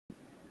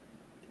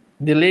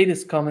the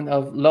latest comment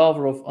of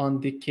Lavrov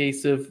on the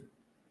case of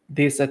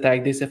this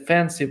attack, this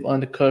offensive on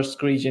the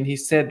Kursk region. He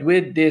said,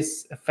 with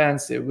this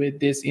offensive, with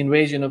this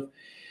invasion of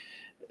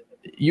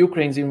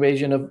Ukraine's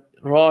invasion of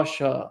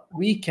Russia,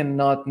 we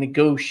cannot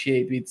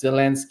negotiate with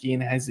Zelensky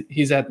and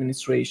his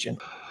administration.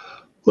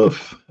 Well,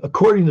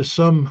 according to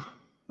some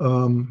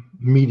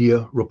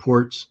media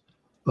reports,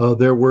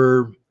 there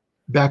were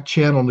back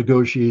channel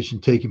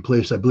negotiations taking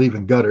place, I believe,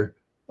 in Qatar,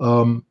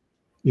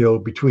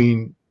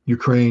 between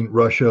Ukraine,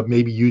 Russia,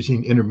 maybe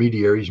using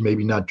intermediaries,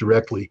 maybe not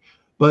directly,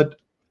 but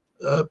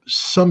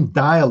some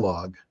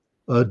dialogue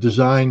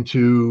designed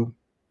to,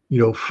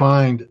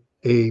 find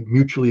a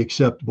mutually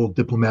acceptable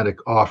diplomatic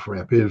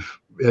off-ramp. If,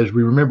 as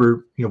we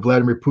remember,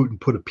 Vladimir Putin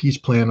put a peace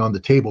plan on the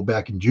table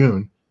back in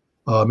June,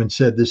 and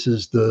said this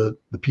is the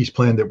peace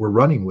plan that we're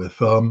running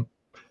with.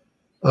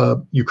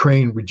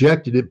 Ukraine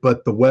rejected it,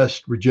 but the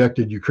West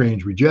rejected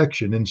Ukraine's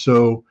rejection, and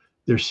so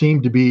there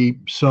seemed to be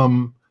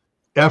some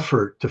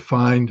effort to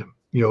find,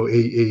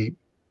 a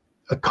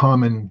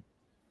common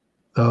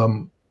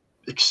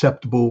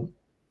acceptable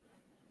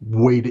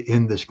way to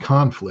end this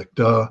conflict.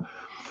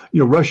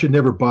 Russia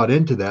never bought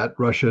into that.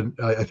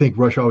 I think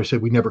Russia always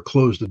said we never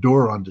closed the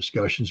door on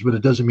discussions, but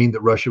it doesn't mean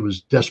that Russia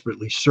was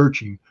desperately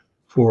searching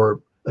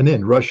for an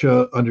end.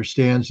 Russia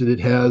understands that it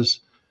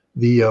has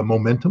the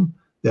momentum,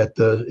 that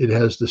it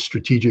has the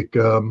strategic,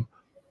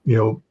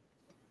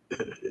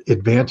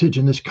 advantage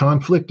in this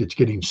conflict. It's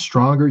getting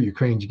stronger.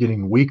 Ukraine's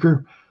getting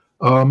weaker.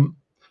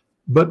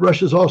 But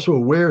Russia's also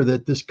aware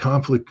that this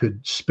conflict could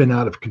spin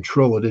out of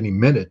control at any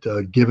minute,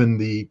 given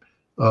the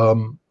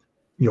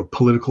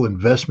political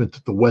investment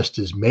that the West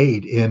has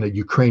made in a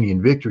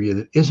Ukrainian victory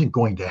that isn't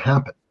going to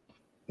happen.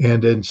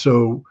 And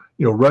so,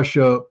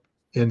 Russia,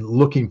 in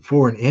looking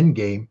for an end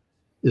game,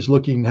 is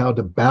looking how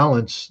to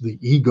balance the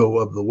ego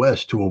of the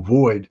West to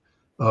avoid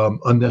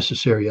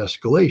unnecessary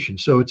escalation.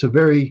 So it's a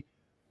very,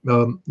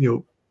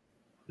 we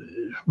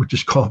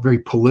just call it very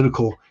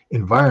political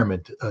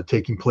environment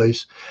taking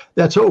place.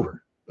 That's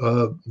over.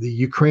 The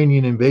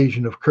Ukrainian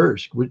invasion of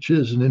Kursk, which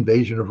is an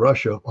invasion of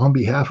Russia on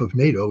behalf of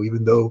NATO,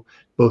 even though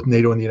both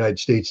NATO and the United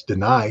States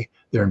deny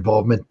their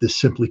involvement, this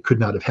simply could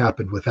not have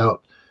happened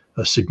without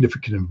a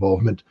significant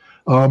involvement.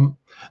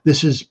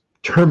 This has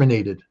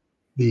terminated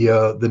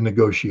the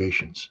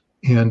negotiations,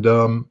 and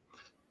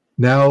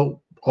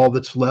now all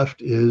that's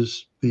left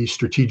is the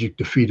strategic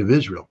defeat of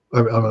Israel,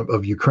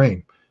 of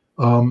Ukraine,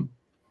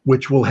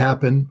 which will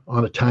happen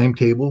on a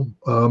timetable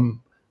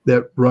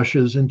that Russia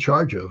is in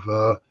charge of.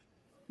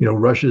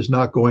 Russia is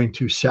not going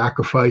to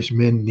sacrifice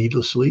men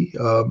needlessly.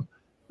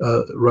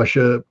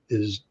 Russia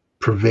is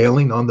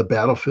prevailing on the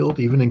battlefield,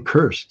 even in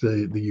Kursk.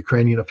 The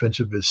Ukrainian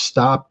offensive is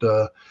stopped.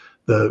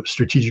 The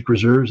strategic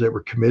reserves that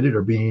were committed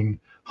are being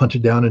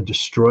hunted down and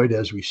destroyed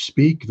as we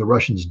speak. The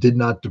Russians did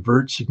not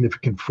divert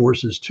significant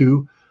forces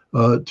to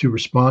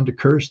respond to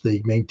Kursk.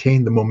 They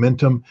maintained the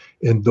momentum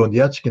in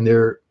Donetsk, and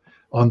they're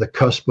on the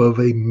cusp of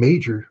a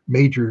major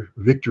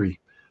victory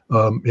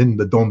in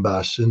the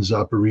Donbass, in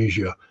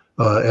Zaporizhia,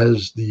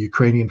 as the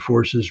Ukrainian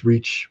forces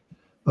reach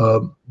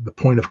the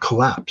point of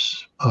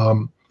collapse,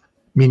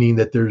 meaning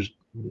that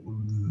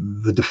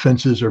the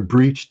defenses are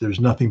breached. There's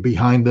nothing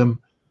behind them.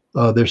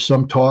 There's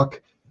some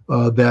talk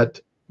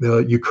that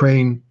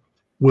Ukraine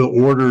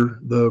will order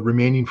the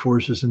remaining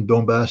forces in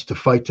Donbass to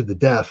fight to the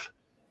death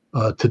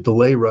to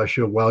delay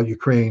Russia while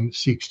Ukraine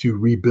seeks to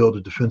rebuild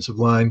a defensive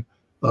line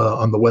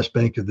on the west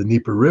bank of the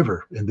Dnieper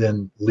River, and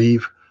then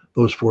leave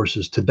those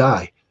forces to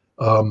die,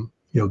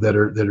 that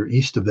are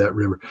east of that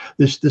river.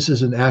 This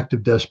is an act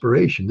of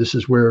desperation. This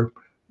is where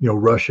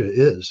Russia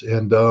is,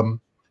 and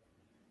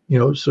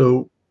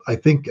so I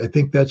think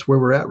that's where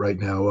we're at right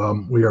now.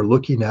 We are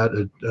looking at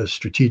a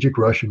strategic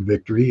Russian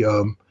victory.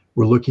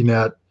 We're looking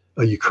at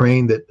a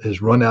Ukraine that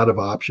has run out of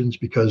options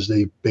because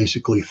they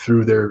basically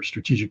threw their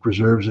strategic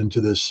reserves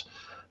into this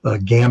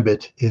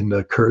gambit in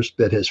Kursk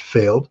that has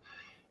failed.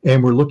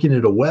 And we're looking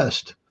at a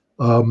West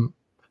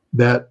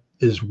that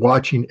is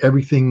watching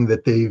everything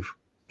that they've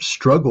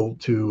struggled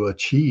to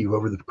achieve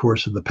over the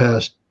course of the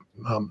past,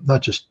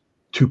 not just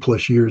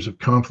 2+ years of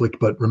conflict,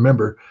 but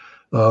remember,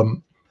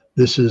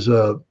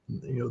 the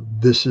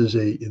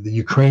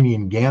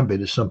Ukrainian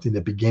gambit is something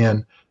that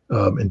began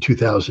in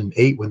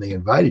 2008 when they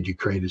invaded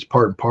Ukraine as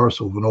part and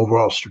parcel of an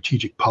overall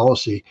strategic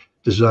policy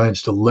designed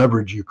to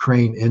leverage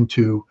Ukraine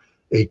into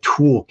a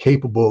tool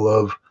capable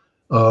of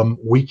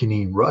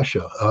weakening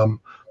Russia.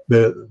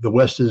 The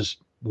West is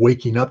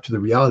waking up to the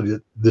reality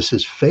that this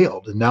has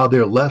failed, and now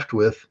they're left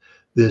with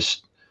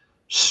this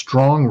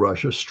strong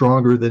Russia,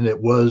 stronger than it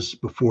was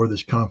before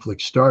this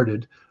conflict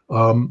started,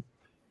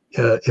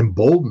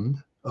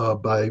 emboldened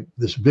by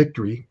this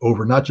victory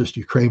over not just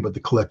Ukraine, but the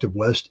collective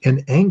West,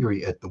 and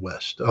angry at the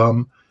West.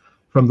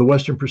 From the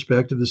Western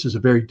perspective, this is a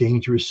very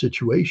dangerous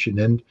situation.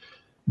 And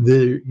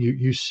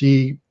you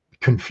see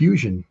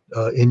confusion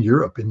in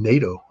Europe, in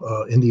NATO,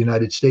 in the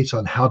United States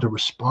on how to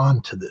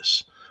respond to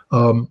this.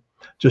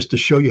 Just to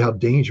show you how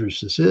dangerous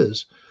this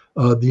is,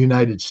 the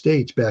United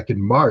States back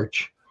in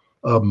March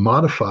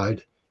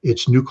modified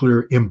its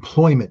nuclear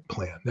employment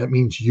plan. That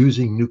means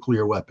using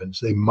nuclear weapons.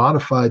 They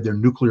modified their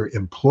nuclear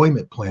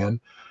employment plan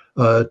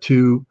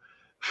to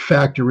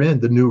factor in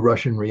the new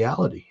Russian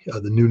reality,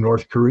 the new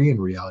North Korean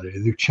reality, the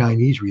new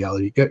Chinese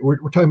reality. We're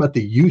talking about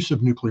the use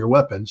of nuclear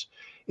weapons.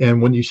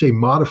 And when you say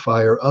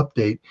modify or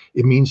update,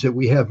 it means that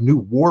we have new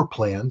war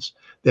plans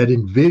that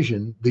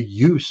envision the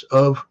use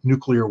of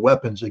nuclear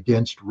weapons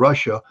against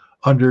Russia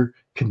under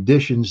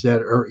conditions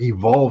that are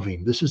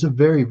evolving. This is a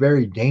very,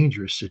 very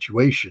dangerous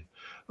situation.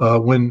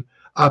 When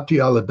Abdi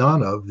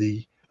Aladanov,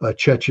 the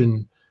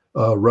Chechen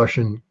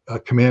Russian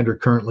commander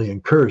currently in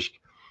Kursk,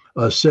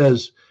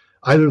 says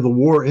either the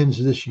war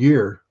ends this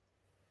year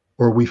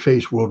or we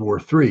face World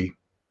War III,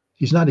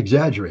 he's not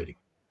exaggerating.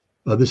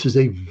 This is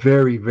a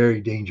very,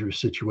 very dangerous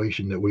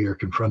situation that we are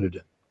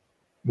confronted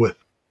with.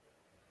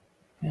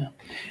 Yeah.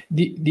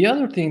 The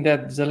other thing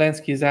that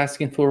Zelensky is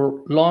asking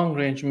for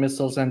long-range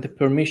missiles and the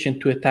permission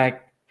to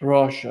attack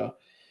Russia.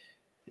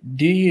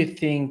 Do you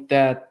think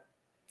that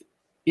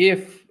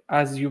if,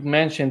 as you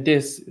mentioned,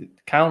 this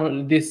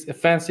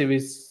offensive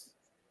is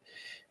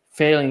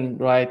failing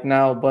right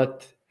now,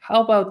 but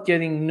how about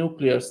getting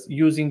nuclears,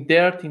 using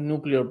dirty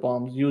nuclear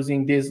bombs,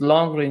 using these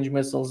long-range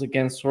missiles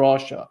against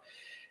Russia?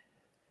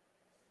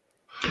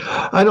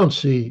 I don't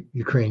see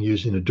Ukraine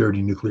using a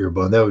dirty nuclear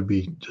bomb. That would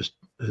be just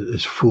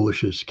as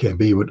foolish as can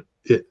be.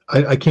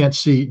 I can't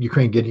see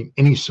Ukraine getting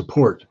any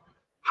support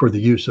for the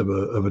use of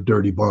a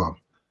dirty bomb.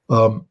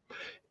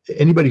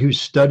 Anybody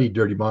who's studied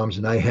dirty bombs,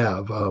 and I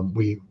have,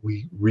 we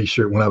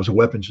researched when I was a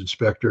weapons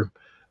inspector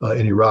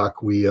in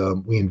Iraq. We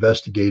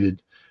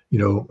investigated,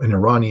 an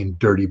Iranian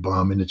dirty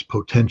bomb and its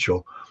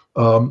potential.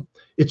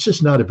 It's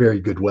just not a very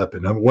good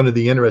weapon. One of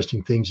the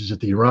interesting things is that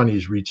the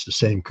Iranians reached the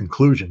same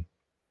conclusion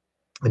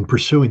in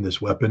pursuing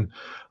this weapon.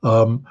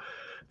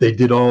 They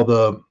did all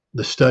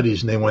the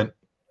studies, and they went,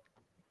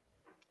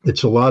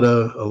 it's a lot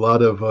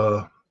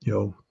of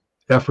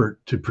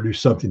effort to produce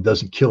something that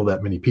doesn't kill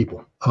that many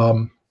people.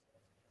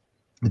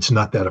 It's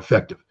not that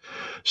effective.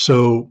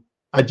 So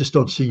I just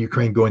don't see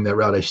Ukraine going that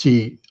route. I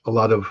see a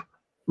lot of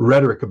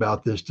rhetoric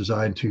about this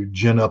designed to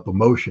gin up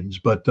emotions,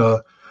 but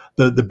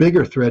the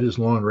bigger threat is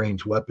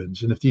long-range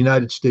weapons. And if the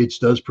United States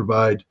does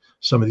provide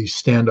some of these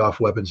standoff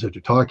weapons that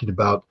you're talking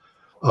about,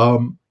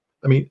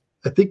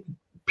 I think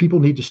people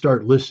need to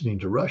start listening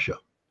to Russia.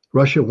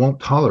 Russia won't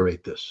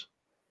tolerate this.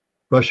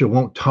 Russia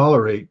won't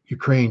tolerate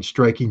Ukraine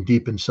striking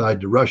deep inside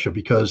to Russia,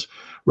 because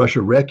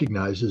Russia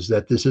recognizes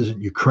that this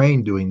isn't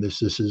Ukraine doing this.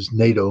 This is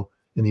NATO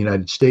and the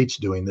United States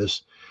doing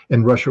this,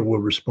 and Russia will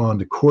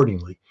respond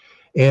accordingly.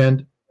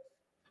 And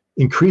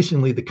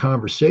increasingly, the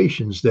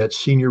conversations that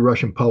senior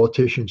Russian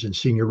politicians and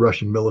senior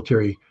Russian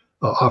military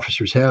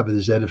officers have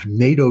is that if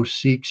NATO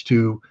seeks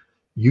to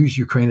use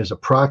Ukraine as a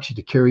proxy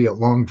to carry out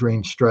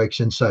long-range strikes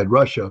inside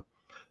Russia,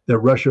 that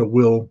Russia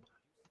will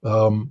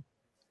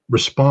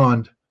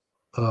respond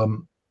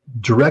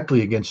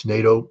directly against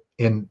NATO.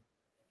 And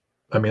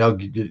I'll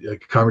give you a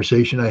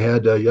conversation I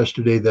had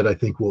yesterday that I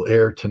think will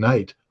air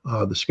tonight,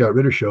 the Scott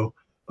Ritter show.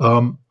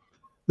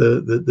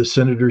 The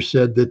senator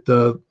said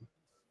that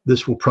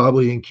this will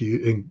probably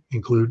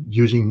include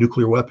using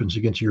nuclear weapons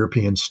against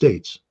European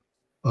states.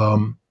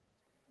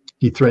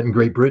 He threatened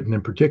Great Britain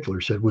in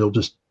particular, said we'll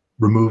just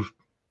remove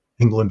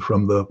England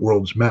from the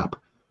world's map.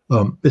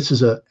 This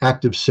is an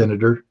active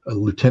senator, a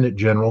lieutenant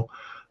general,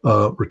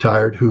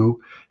 retired,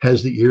 who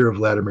has the ear of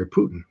Vladimir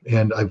Putin.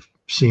 And I've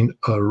seen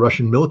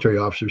Russian military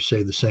officers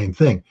say the same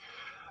thing.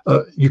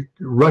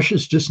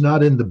 Russia's just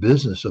not in the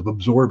business of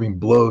absorbing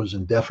blows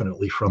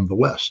indefinitely from the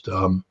West.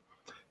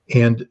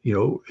 And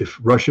if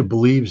Russia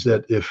believes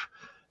that if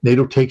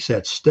NATO takes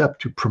that step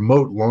to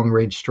promote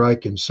long-range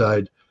strike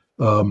inside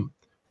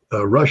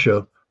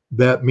Russia,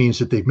 that means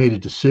that they've made a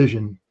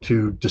decision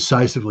to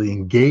decisively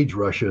engage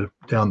Russia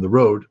down the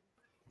road.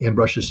 And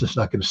Russia's just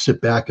not going to sit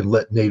back and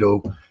let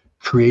NATO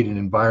create an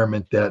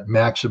environment that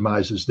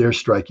maximizes their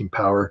striking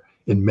power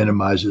and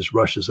minimizes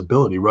Russia's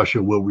ability.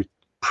 Russia will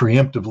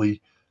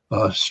preemptively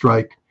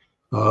strike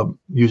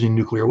using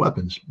nuclear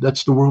weapons.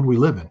 That's the world we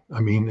live in.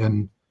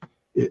 And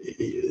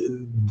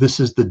this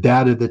is the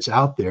data that's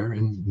out there,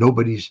 and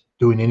nobody's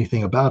doing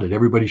anything about it.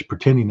 Everybody's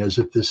pretending as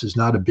if this is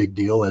not a big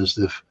deal, as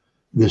if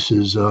this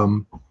is a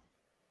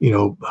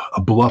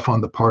bluff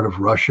on the part of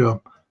Russia.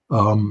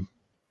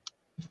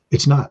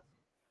 It's not.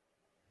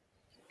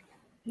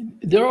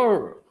 There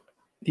are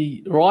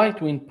the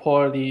right-wing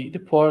party, the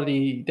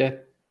party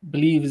that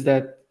believes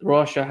that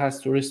Russia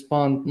has to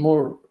respond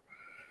more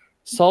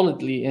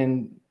solidly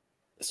and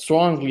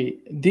strongly.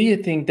 Do you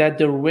think that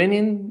they're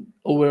winning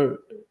over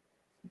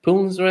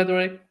Putin's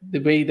rhetoric, the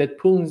way that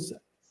Putin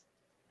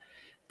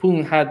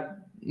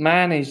had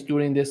managed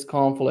during this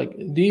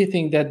conflict? Do you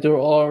think that there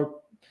are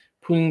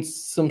putting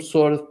some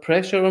sort of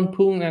pressure on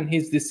Putin and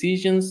his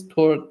decisions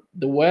toward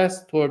the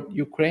West, toward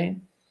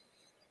Ukraine?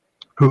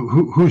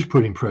 Who's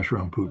putting pressure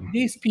on Putin?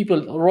 These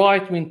people,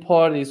 right-wing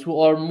parties who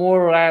are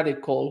more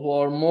radical, who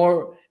are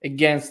more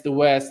against the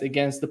West,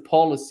 against the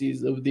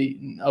policies of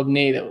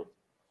NATO.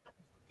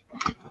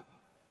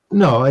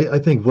 No, I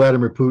think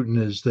Vladimir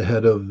Putin is the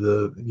head of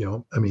the,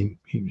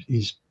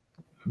 he's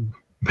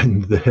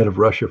been the head of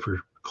Russia for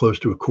close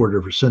to a quarter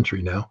of a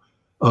century now.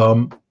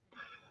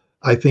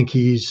 I think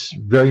he's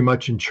very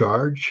much in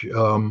charge.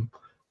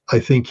 I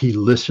think he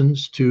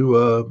listens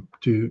to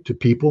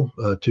people,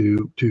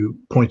 to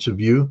points of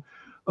view.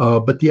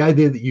 But the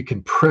idea that you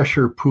can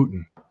pressure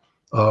Putin,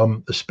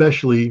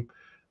 especially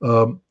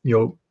on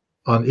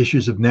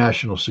issues of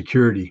national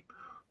security,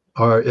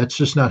 that's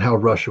just not how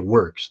Russia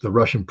works. The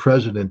Russian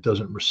president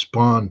doesn't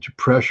respond to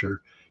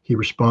pressure. He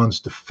responds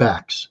to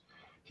facts.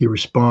 He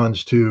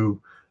responds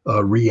to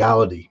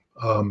reality.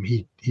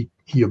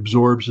 He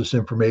absorbs this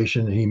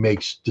information and he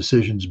makes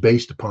decisions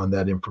based upon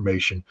that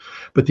information.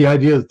 But the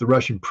idea that the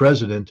Russian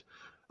president,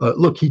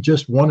 look, he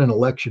just won an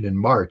election in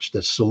March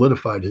that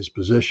solidified his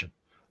position.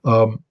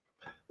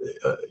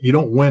 You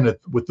don't win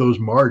it with those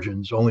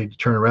margins only to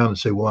turn around and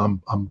say, well,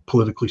 I'm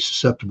politically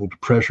susceptible to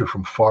pressure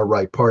from far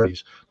right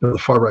parties. No, the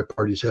far right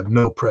parties have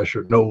no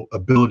pressure, no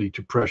ability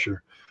to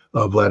pressure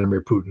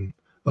Vladimir Putin.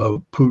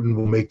 Putin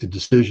will make the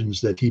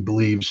decisions that he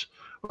believes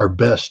are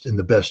best in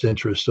the best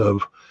interest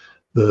of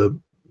the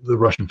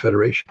Russian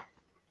Federation.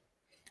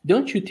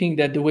 Don't you think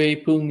that the way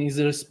Putin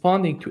is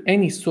responding to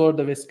any sort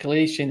of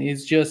escalation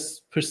is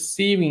just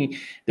perceiving,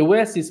 the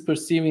West is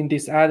perceiving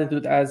this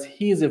attitude as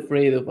he's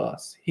afraid of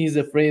us, he's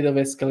afraid of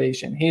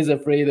escalation, he's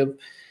afraid of,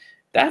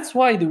 that's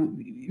why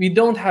we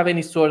don't have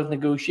any sort of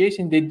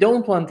negotiation. They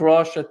don't want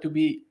Russia to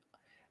be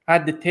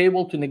at the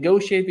table to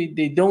negotiate with,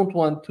 they don't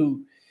want to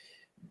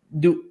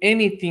do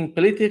anything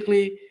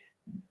politically,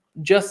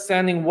 just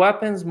sending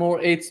weapons,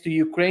 more aids to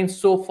Ukraine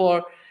so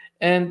far.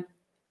 And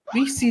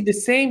we see the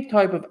same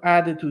type of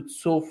attitude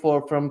so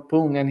far from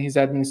Putin and his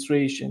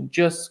administration,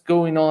 just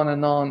going on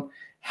and on.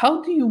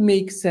 How do you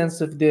make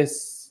sense of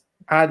this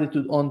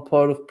attitude on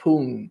part of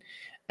Putin?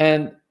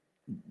 And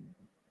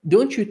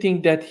don't you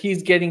think that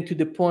he's getting to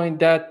the point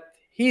that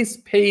his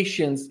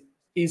patience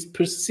is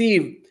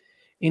perceived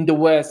in the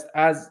West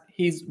as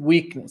his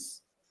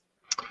weakness?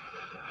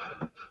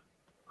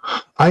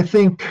 I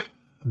think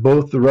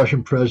both the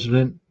Russian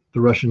president, the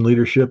Russian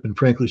leadership, and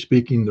frankly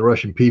speaking, the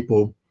Russian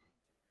people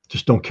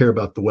just don't care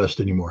about the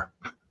West anymore.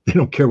 They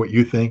don't care what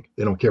you think.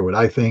 They don't care what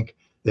I think.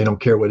 They don't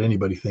care what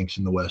anybody thinks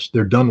in the West.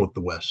 They're done with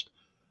the West.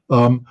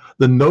 The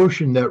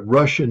notion that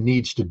Russia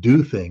needs to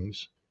do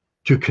things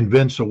to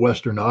convince a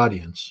Western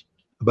audience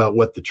about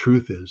what the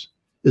truth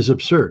is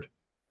absurd.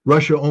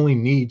 Russia only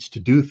needs to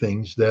do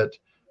things that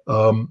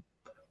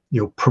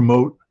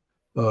promote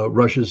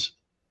Russia's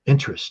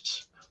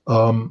interests.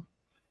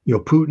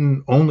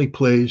 Putin only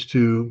plays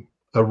to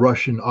a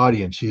Russian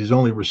audience. He is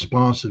only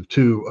responsive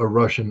to a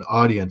Russian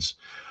audience.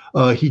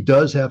 He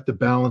does have to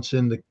balance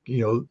in the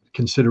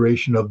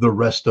consideration of the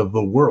rest of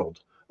the world.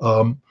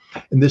 And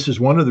this is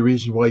one of the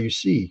reasons why you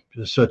see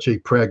such a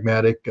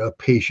pragmatic,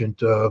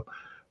 patient,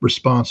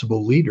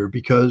 responsible leader,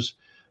 because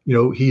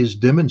he is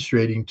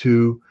demonstrating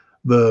to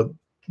the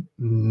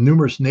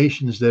numerous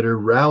nations that are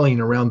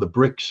rallying around the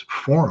BRICS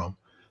forum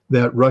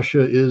that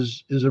Russia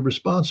is a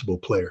responsible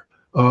player.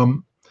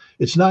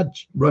 It's not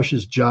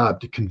Russia's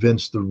job to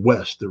convince the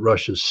West that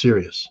Russia is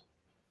serious.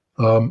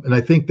 And I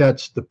think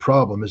that's the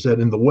problem, is that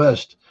in the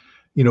West,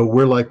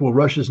 we're like, well,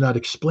 Russia's not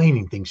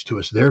explaining things to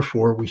us.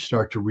 Therefore, we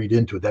start to read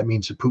into it. That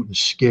means that Putin's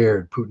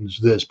scared,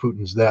 Putin's this,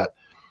 Putin's that.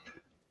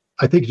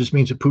 I think it just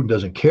means that Putin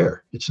doesn't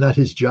care. It's not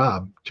his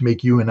job to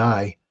make you and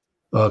I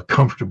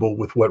comfortable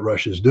with what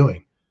Russia's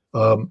doing.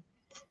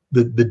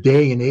 The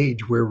day and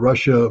age where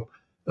Russia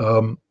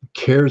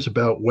cares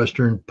about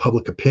Western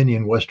public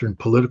opinion, Western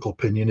political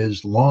opinion,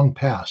 is long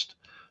past.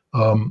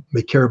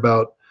 They care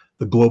about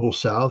the global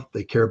South,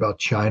 they care about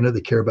China,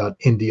 they care about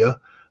India,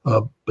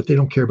 but they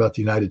don't care about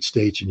the United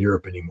States and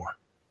Europe anymore.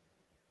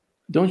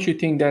 Don't you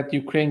think that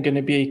Ukraine going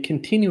to be a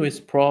continuous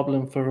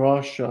problem for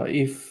Russia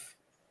if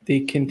they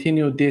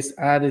continue this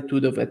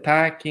attitude of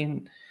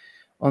attacking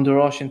on the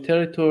Russian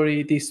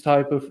territory, this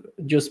type of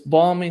just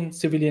bombing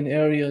civilian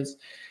areas?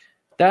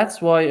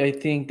 That's why I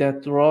think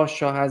that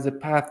Russia has a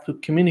path to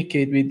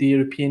communicate with the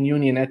European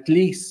Union, at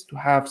least to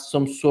have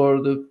some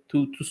sort of,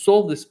 to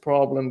solve this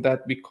problem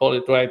that we call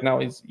it right now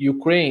is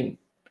Ukraine.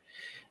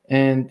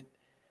 And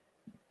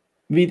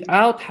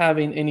without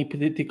having any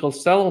political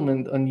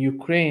settlement on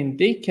Ukraine,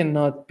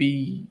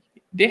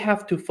 they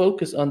have to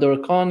focus on their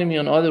economy,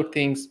 on other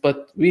things.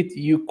 But with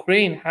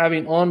Ukraine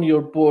having on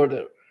your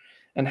border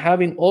and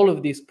having all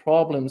of these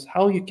problems,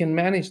 how you can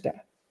manage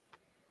that?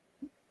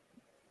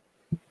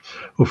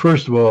 Well,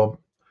 first of all,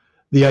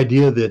 the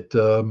idea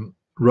that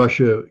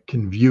Russia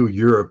can view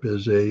Europe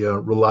as a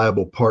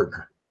reliable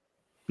partner,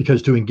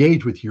 because to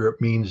engage with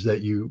Europe means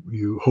that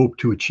you hope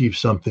to achieve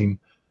something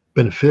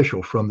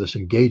beneficial from this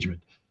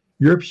engagement.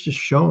 Europe's just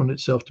shown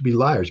itself to be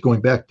liars,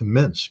 going back to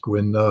Minsk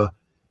when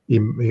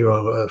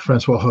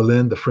Francois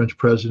Hollande, the French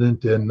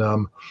president, and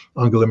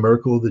Angela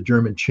Merkel, the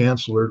German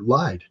chancellor,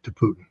 lied to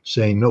Putin,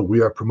 saying, no,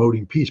 we are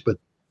promoting peace. But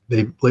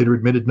they later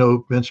admitted,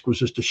 no, Minsk was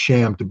just a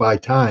sham to buy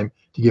time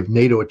to give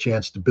NATO a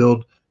chance to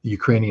build the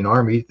Ukrainian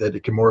army that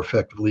it can more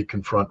effectively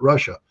confront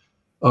Russia.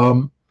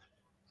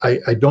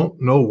 I don't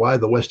know why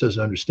the West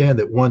doesn't understand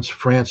that once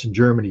France and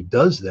Germany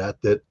does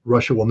that, that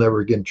Russia will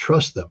never again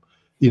trust them.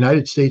 The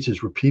United States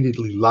has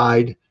repeatedly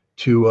lied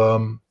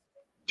to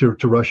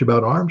Russia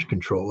about arms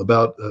control,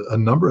 about a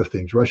number of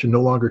things. Russia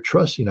no longer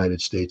trusts the United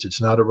States.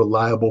 It's not a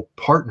reliable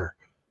partner.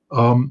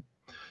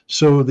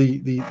 So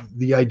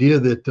the idea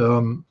that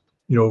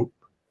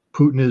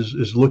Putin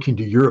is looking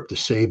to Europe to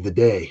save the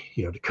day,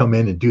 to come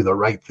in and do the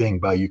right thing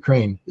by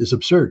Ukraine is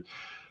absurd.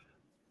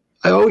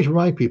 I always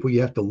remind people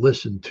you have to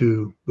listen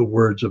to the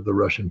words of the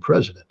Russian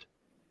president.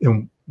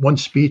 And one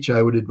speech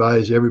I would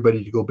advise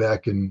everybody to go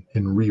back and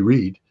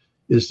reread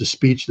is the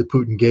speech that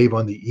Putin gave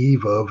on the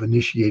eve of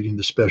initiating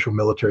the special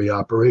military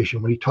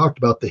operation when he talked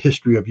about the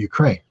history of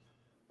Ukraine.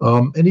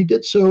 And he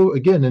did so,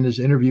 again, in his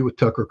interview with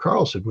Tucker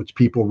Carlson, which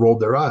people rolled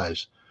their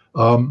eyes.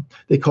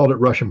 They called it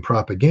Russian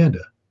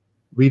propaganda.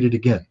 Read it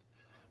again,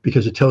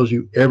 because it tells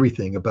you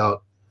everything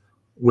about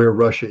where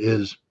Russia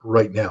is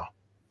right now.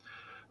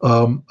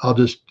 I'll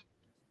just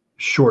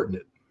shorten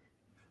it.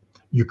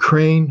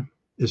 Ukraine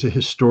is a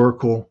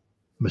historical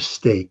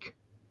mistake.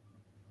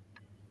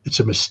 It's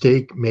a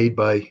mistake made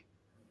by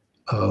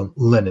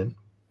Lenin,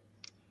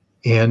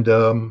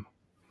 and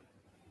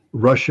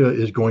Russia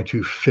is going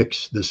to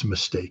fix this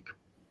mistake.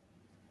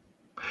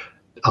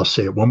 I'll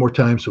say it one more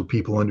time so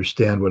people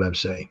understand what I'm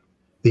saying.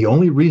 The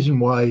only reason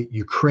why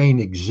Ukraine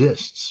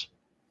exists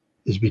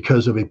is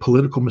because of a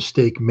political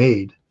mistake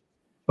made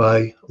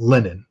by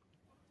Lenin,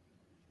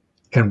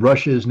 and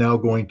Russia is now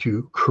going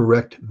to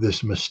correct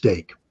this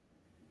mistake.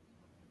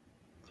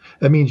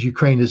 That means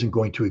Ukraine isn't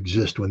going to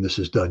exist when this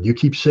is done. You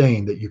keep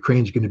saying that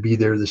Ukraine's going to be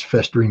there, this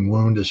festering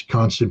wound, this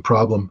constant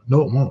problem.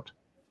 No, it won't.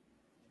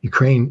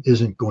 Ukraine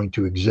isn't going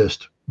to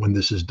exist when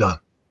this is done.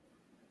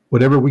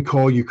 Whatever we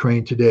call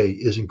Ukraine today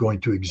isn't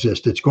going to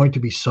exist. It's going to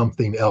be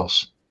something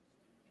else.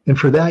 And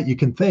for that, you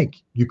can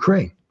thank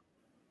Ukraine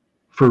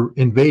for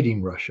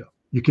invading Russia.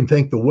 You can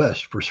thank the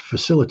West for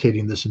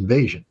facilitating this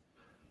invasion.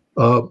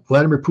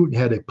 Vladimir Putin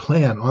had a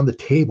plan on the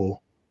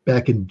table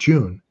back in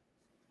June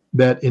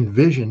that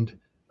envisioned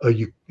a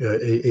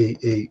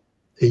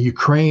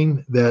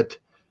Ukraine that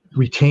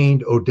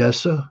retained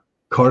Odessa,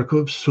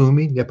 Kharkov,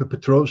 Sumy,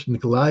 Dnipropetrovsk,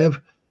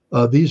 Nikolaev.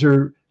 These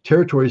are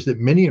territories that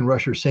many in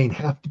Russia are saying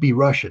have to be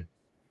Russian.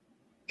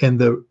 And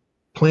the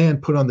plan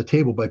put on the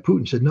table by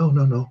Putin said,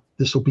 no,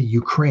 this will be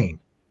Ukraine.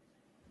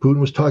 Putin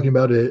was talking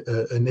about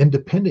an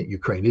independent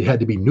Ukraine. It had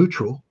to be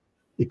neutral.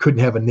 It couldn't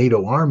have a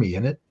NATO army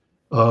in it.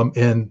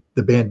 And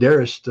the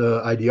Banderist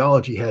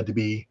ideology had to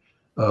be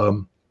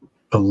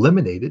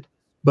eliminated.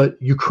 But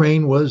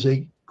Ukraine was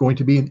going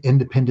to be an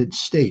independent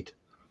state.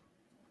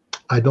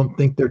 I don't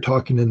think they're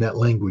talking in that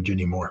language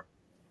anymore.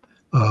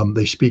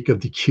 They speak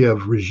of the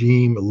Kiev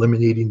regime,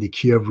 eliminating the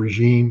Kiev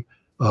regime.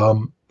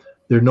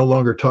 They're no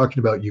longer talking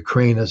about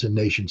Ukraine as a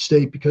nation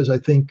state, because I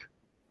think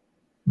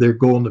their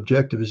goal and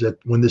objective is that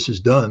when this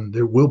is done,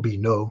 there will be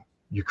no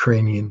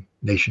Ukrainian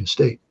nation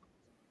state.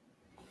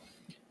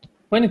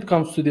 When it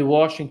comes to the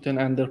Washington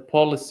and their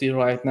policy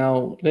right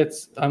now,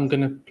 I'm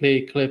going to play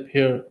a clip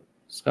here,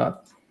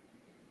 Scott.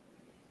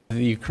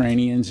 The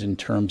Ukrainians, in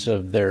terms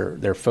of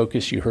their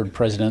focus, you heard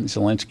President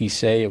Zelensky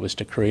say it was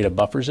to create a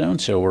buffer zone.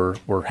 So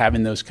we're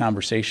having those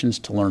conversations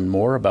to learn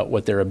more about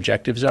what their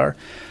objectives are.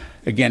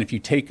 Again, if you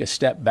take a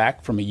step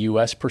back from a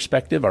U.S.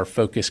 perspective, our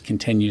focus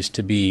continues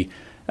to be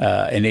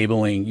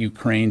enabling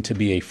Ukraine to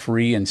be a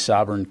free and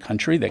sovereign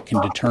country that can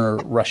deter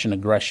Russian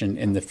aggression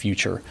in the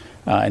future.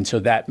 And so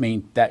that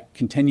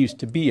continues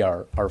to be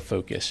our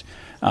focus.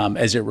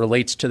 As it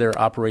relates to their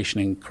operation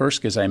in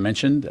Kursk, as I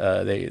mentioned,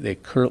 they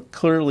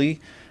clearly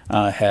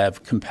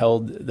have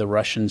compelled the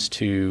Russians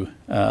to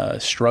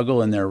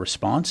struggle in their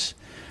response.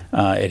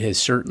 It has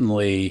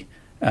certainly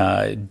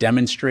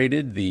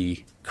demonstrated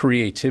the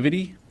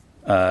creativity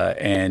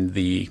and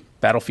the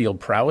battlefield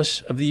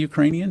prowess of the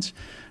Ukrainians.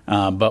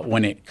 But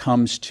when it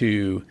comes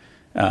to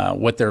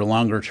what their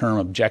longer-term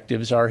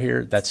objectives are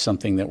here, that's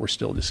something that we're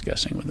still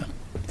discussing with them.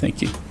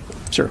 Thank you.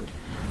 Sir.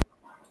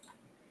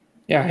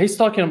 Yeah, he's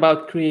talking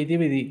about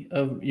creativity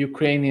of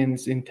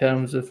Ukrainians in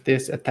terms of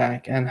this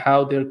attack and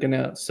how they're going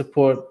to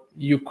support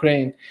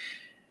Ukraine.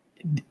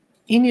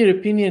 In your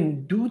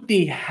opinion, do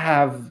they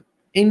have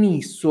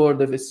any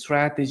sort of a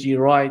strategy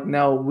right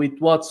now with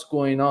what's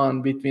going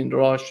on between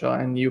Russia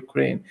and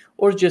Ukraine,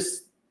 or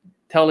just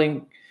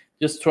trying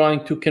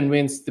to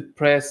convince the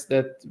press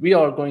that we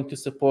are going to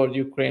support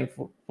Ukraine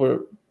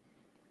for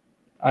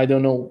I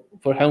don't know,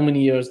 for how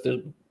many years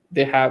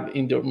they have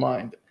in their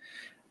mind?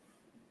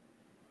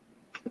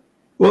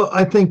 Well,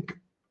 I think,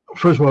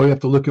 first of all, we have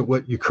to look at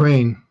what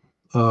Ukraine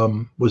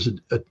was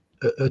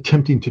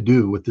attempting to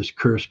do with this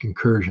Kursk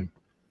incursion.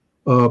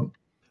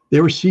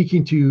 They were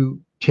seeking to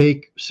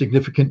take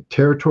significant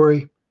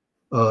territory,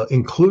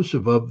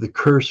 inclusive of the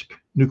Kursk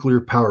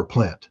nuclear power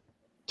plant,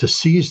 to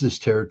seize this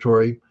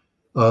territory,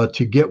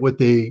 to get what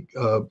they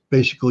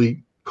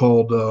basically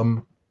called,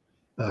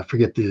 I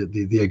forget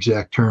the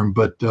exact term,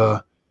 but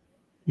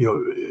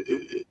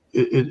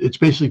it's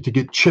basically to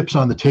get chips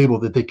on the table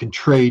that they can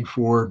trade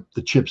for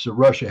the chips that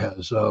Russia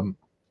has.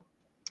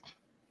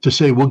 To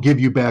say, we'll give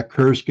you back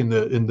Kursk and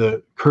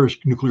the Kursk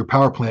nuclear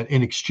power plant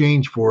in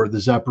exchange for the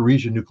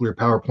Zaporizhia nuclear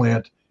power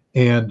plant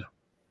and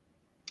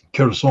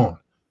Kherson.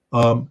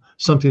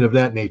 something of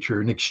that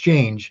nature, an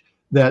exchange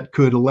that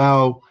could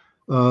allow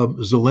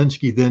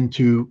Zelensky then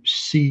to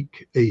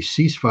seek a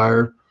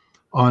ceasefire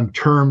on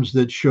terms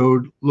that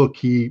showed, look,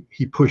 he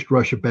pushed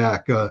Russia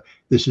back.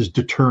 This is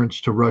deterrence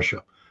to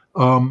Russia.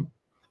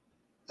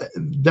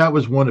 That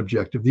was one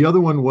objective. The other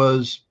one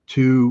was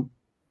to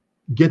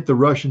get the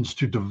Russians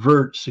to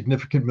divert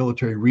significant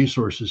military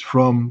resources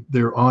from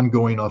their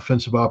ongoing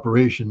offensive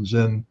operations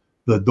in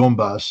the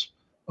Donbass,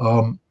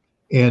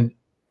 and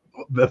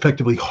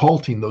effectively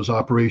halting those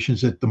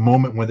operations at the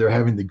moment when they're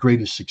having the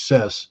greatest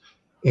success,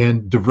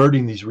 and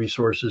diverting these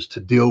resources to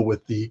deal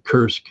with the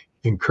Kursk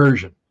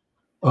incursion.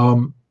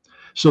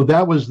 So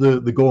that was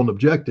the goal and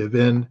objective.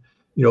 And,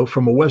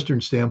 from a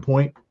Western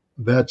standpoint,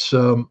 that's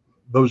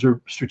those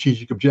are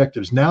strategic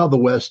objectives. Now the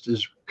West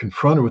is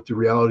confronted with the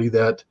reality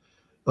that,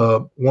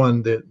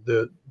 one,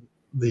 the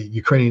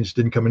Ukrainians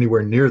didn't come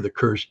anywhere near the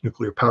Kursk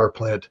nuclear power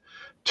plant.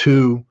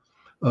 Two,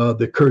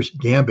 the Kursk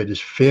gambit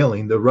is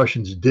failing. The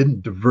Russians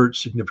didn't divert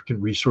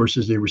significant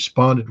resources. They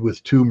responded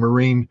with 2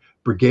 Marine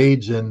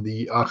brigades and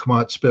the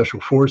Akhmat Special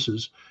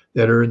Forces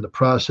that are in the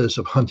process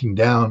of hunting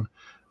down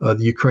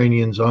the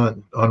Ukrainians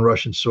on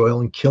Russian soil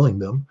and killing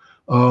them.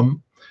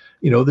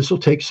 This will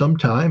take some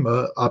time.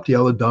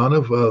 Abdiel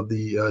Adanov,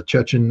 the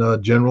Chechen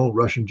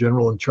Russian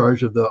general in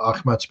charge of the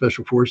Akhmat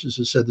Special Forces,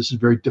 has said this is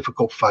very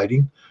difficult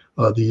fighting.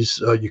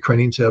 These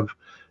Ukrainians have,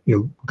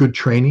 good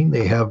training.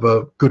 They have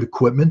good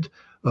equipment.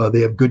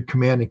 They have good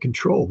command and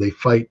control. They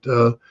fight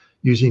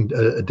using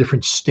a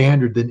different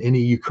standard than any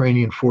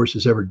Ukrainian force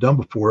has ever done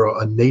before,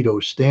 a NATO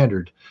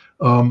standard.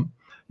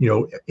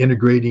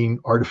 Integrating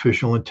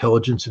artificial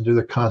intelligence into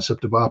their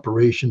concept of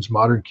operations,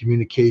 modern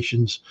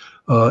communications,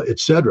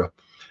 etc.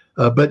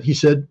 But he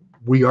said,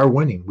 we are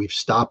winning. We've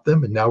stopped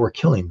them, and now we're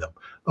killing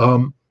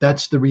them.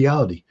 That's the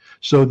reality.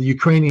 So the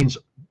Ukrainians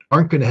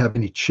aren't going to have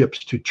any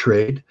chips to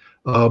trade.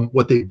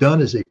 What they've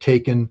done is they've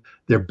taken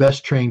their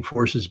best trained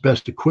forces,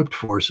 best equipped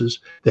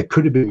forces that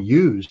could have been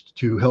used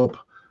to help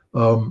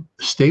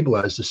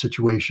stabilize the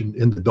situation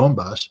in the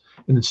Donbass,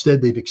 and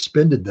instead they've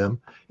expended them.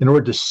 In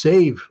order to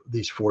save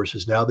these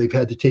forces, now they've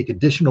had to take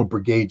additional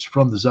brigades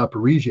from the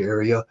Zaporizhia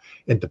area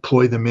and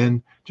deploy them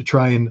in to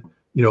try and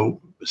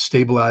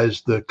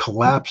stabilize the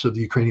collapse of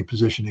the Ukrainian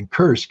position in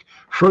Kursk,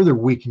 further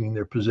weakening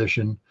their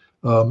position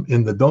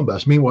in the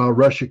Donbass. Meanwhile,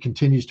 Russia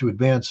continues to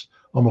advance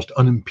almost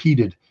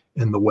unimpeded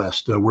in the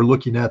West. We're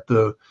looking at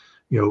the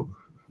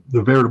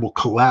veritable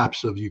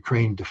collapse of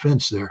Ukraine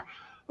defense there.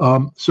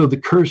 So the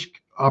Kursk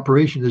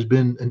operation has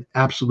been an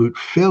absolute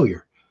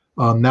failure.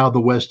 Now the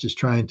West is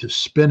trying to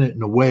spin it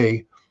in a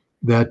way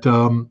that,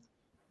 on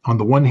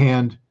the one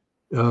hand,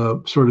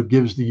 sort of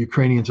gives the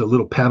Ukrainians a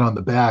little pat on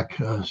the back,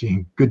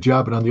 saying good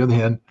job, and on the other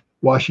hand,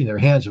 washing their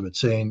hands of it,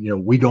 saying,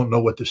 we don't know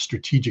what the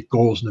strategic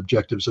goals and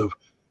objectives of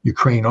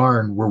Ukraine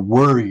are, and we're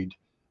worried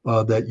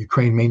that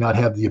Ukraine may not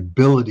have the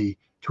ability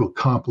to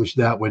accomplish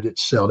that what it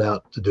set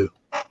out to do.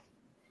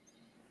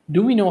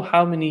 Do we know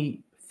how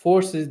many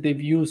forces they've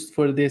used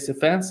for this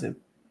offensive?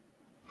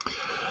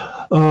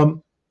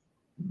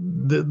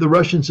 The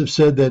Russians have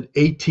said that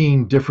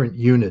 18 different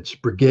units,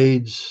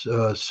 brigades,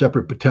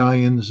 separate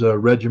battalions,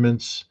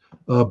 regiments,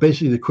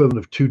 basically the equivalent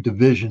of 2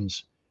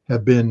 divisions,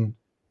 have been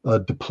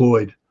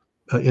deployed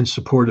in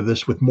support of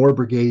this, with more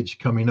brigades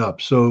coming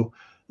up. So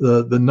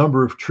the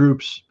number of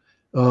troops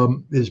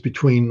is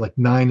between like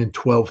 9,000 and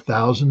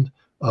 12,000,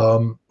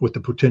 with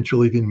the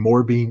potential even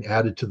more being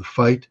added to the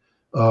fight.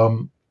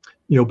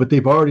 But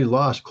they've already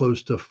lost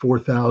close to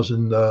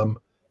 4,000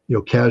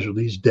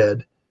 casualties,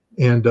 dead.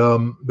 And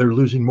they're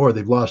losing more.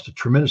 They've lost a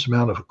tremendous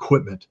amount of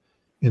equipment.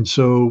 And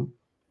so,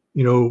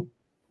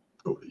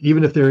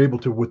 even if they're able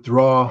to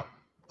withdraw,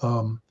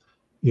 a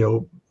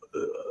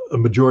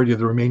majority of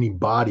the remaining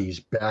bodies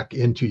back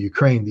into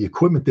Ukraine, the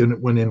equipment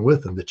that went in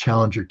with them, the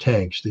Challenger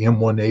tanks, the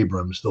M1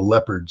 Abrams, the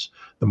Leopards,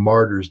 the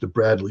Martyrs, the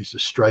Bradleys, the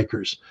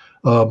Strykers,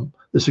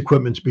 this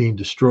equipment's being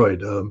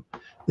destroyed.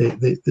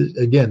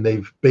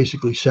 They've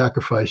basically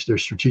sacrificed their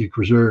strategic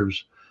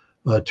reserves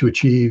to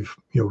achieve,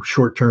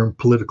 short-term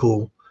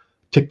political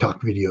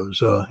TikTok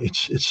videos.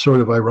 It's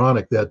sort of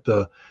ironic that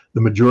the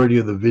majority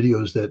of the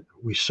videos that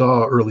we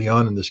saw early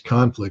on in this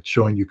conflict,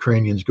 showing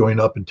Ukrainians going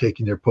up and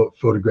taking their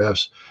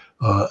photographs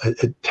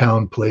at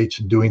town plates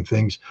and doing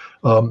things,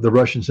 the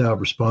Russians now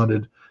have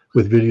responded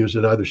with videos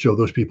that either show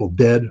those people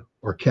dead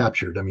or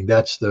captured. I mean,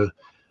 that's the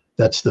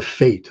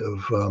fate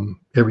of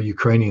every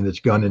Ukrainian that's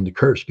gone into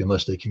Kursk,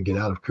 unless they can get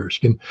out of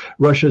Kursk. And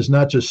Russia is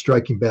not just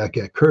striking back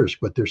at Kursk,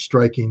 but they're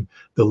striking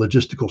the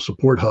logistical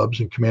support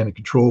hubs and command and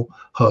control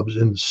hubs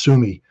in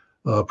Sumy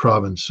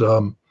province.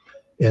 And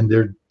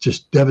they're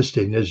just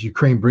devastating. As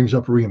Ukraine brings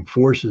up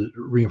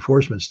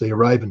reinforcements, they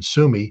arrive in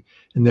Sumy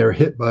and they're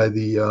hit by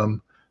the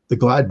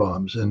glide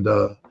bombs, and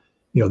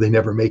they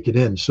never make it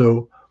in.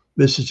 So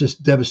this is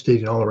just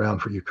devastating all around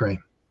for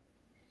Ukraine.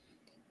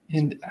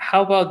 And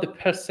how about the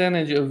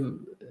percentage of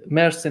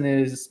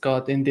mercenaries,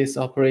 Scott, in this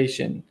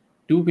operation?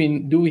 Do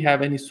we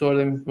have any sort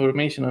of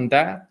information on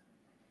that?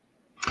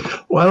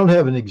 Well, I don't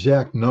have an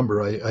exact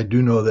number. I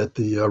do know that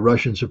the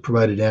Russians have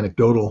provided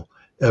anecdotal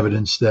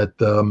evidence that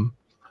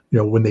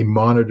when they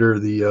monitor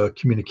the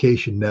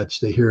communication nets,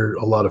 they hear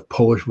a lot of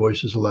Polish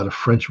voices, a lot of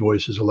French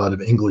voices, a lot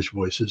of English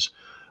voices.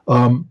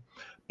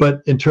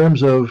 But in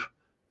terms of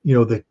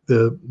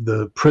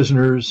the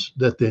prisoners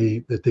that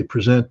they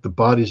present, the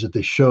bodies that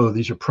they show,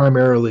 these are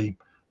primarily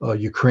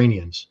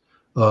Ukrainians,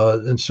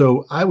 and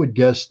so I would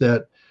guess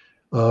that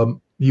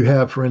you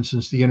have, for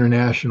instance, the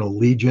International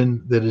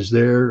Legion that is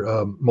there,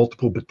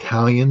 multiple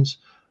battalions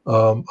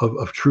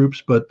of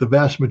troops, but the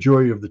vast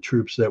majority of the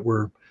troops that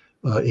were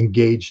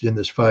engaged in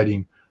this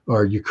fighting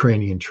are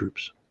Ukrainian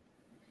troops.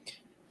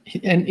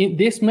 And in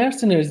these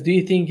mercenaries, do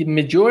you think the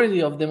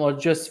majority of them are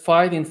just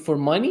fighting for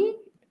money,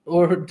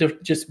 or they're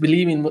just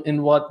believing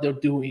in what they're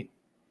doing?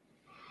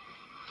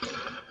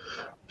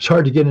 It's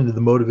hard to get into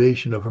the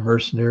motivation of a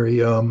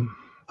mercenary.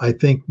 I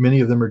think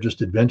many of them are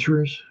just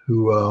adventurers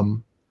who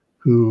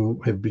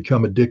have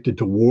become addicted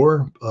to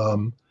war.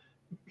 A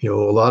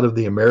lot of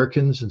the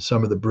Americans and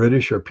some of the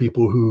British are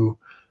people who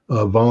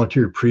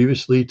volunteered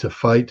previously to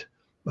fight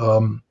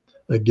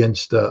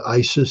against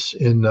ISIS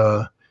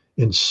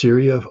in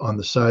Syria on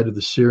the side of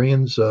the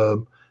Syrians.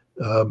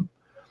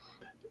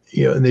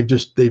 And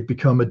they've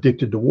become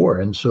addicted to war,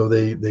 and so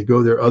they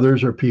go there.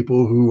 Others are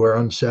people who are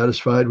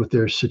unsatisfied with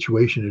their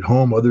situation at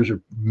home. Others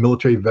are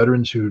military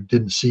veterans who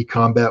didn't see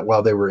combat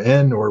while they were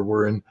in, or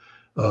were in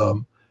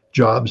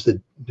jobs that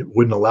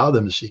wouldn't allow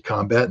them to see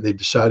combat, and they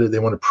decided they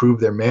want to prove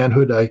their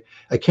manhood.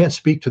 I can't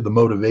speak to the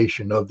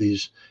motivation of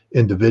these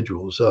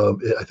individuals.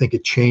 I think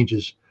it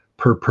changes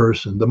per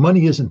person. The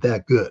money isn't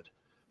that good.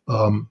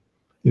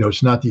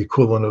 It's not the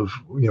equivalent of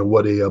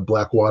what a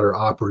Blackwater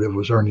operative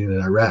was earning in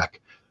Iraq.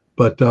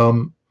 But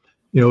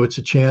it's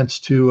a chance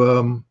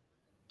to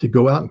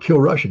go out and kill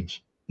Russians,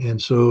 and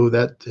so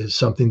that is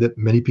something that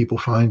many people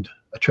find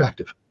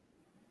attractive.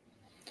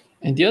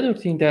 And the other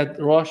thing that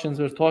Russians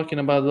were talking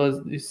about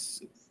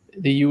was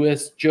the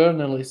U.S.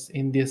 journalists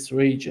in this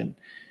region.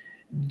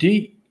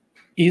 Do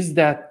you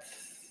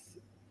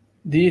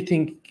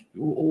think,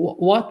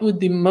 what would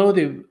the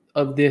motive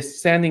of this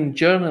sending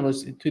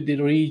journalists to the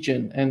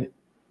region, and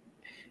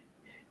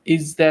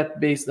is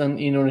that based on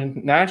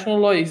international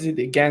law? Is it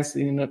against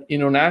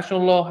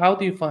international law? How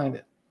do you find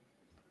it?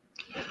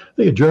 I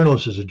think a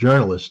journalist is a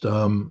journalist.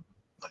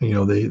 They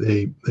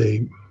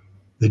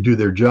do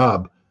their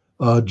job.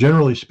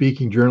 Generally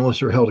speaking,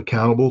 journalists are held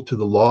accountable to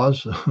the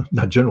laws.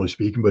 Not generally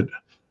speaking, but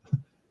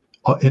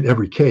in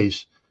every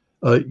case,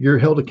 you're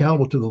held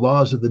accountable to the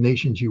laws of the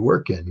nations you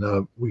work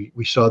in.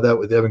 We saw that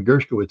with Evan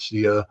Gershkowitz,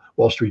 the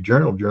Wall Street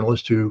Journal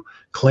journalist, who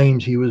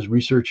claims he was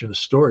researching a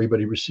story, but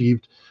he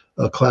received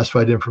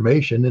classified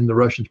information, and the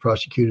Russians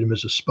prosecuted him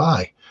as a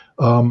spy,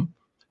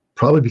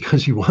 probably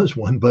because he was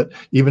one. But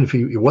even if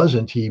he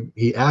wasn't,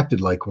 he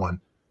acted like one.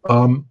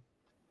 From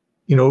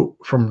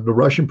the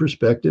Russian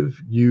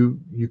perspective, you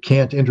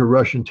can't enter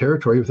Russian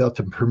territory without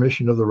the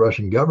permission of the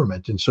Russian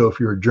government. And so if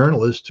you're a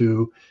journalist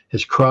who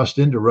has crossed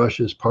into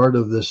Russia as part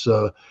of this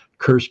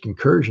Kursk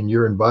incursion,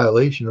 you're in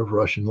violation of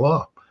Russian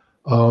law.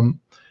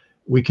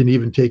 We can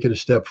even take it a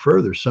step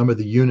further. Some of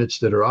the units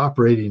that are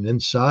operating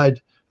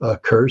inside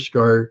Kursk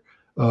are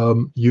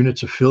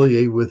units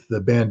affiliated with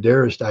the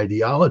Banderist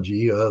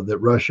ideology that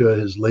Russia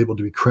has labeled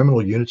to be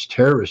criminal units,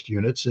 terrorist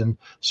units. And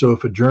so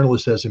if a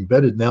journalist has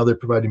embedded, now they're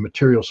providing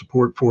material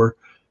support for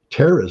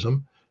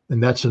terrorism,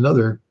 and that's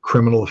another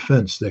criminal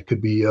offense that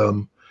could be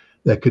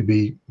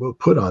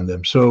put on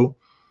them. So,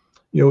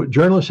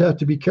 journalists have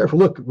to be careful.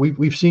 Look,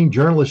 we've seen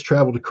journalists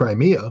travel to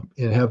Crimea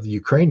and have the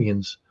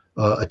Ukrainians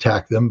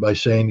attack them by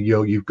saying,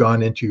 you've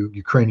gone into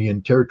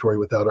Ukrainian territory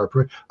without our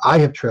permission. I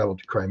have traveled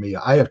to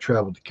Crimea. I have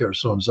traveled to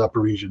Kherson,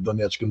 Zaporizhia,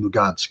 Donetsk, and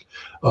Lugansk,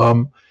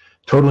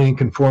 totally in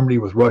conformity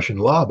with Russian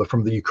law. But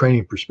from the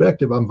Ukrainian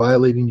perspective, I'm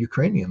violating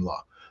Ukrainian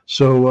law.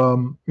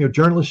 So,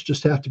 journalists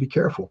just have to be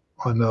careful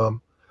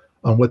on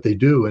what they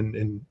do,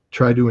 and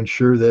try to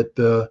ensure that,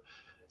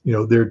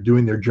 they're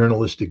doing their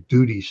journalistic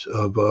duties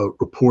of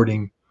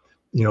reporting,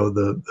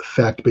 the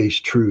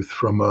fact-based truth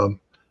from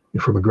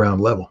a ground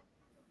level.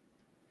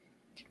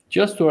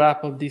 Just to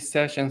wrap up this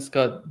session,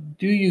 Scott,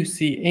 do you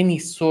see any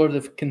sort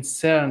of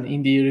concern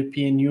in the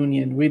European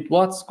Union with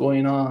what's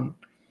going on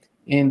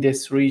in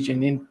this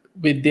region,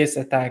 with this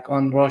attack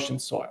on Russian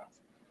soil?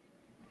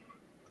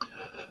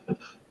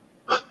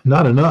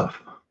 Not enough.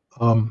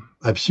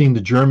 I've seen the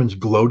Germans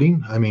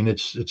gloating. I mean,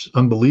 it's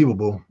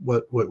unbelievable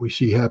what we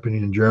see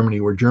happening in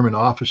Germany, where German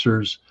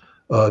officers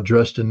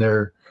dressed in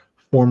their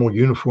formal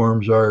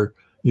uniforms are,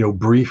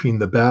 briefing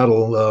the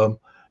battle,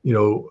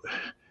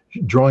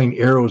 drawing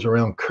arrows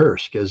around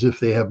Kursk as if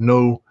they have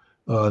no,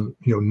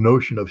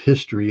 notion of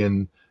history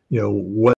and, what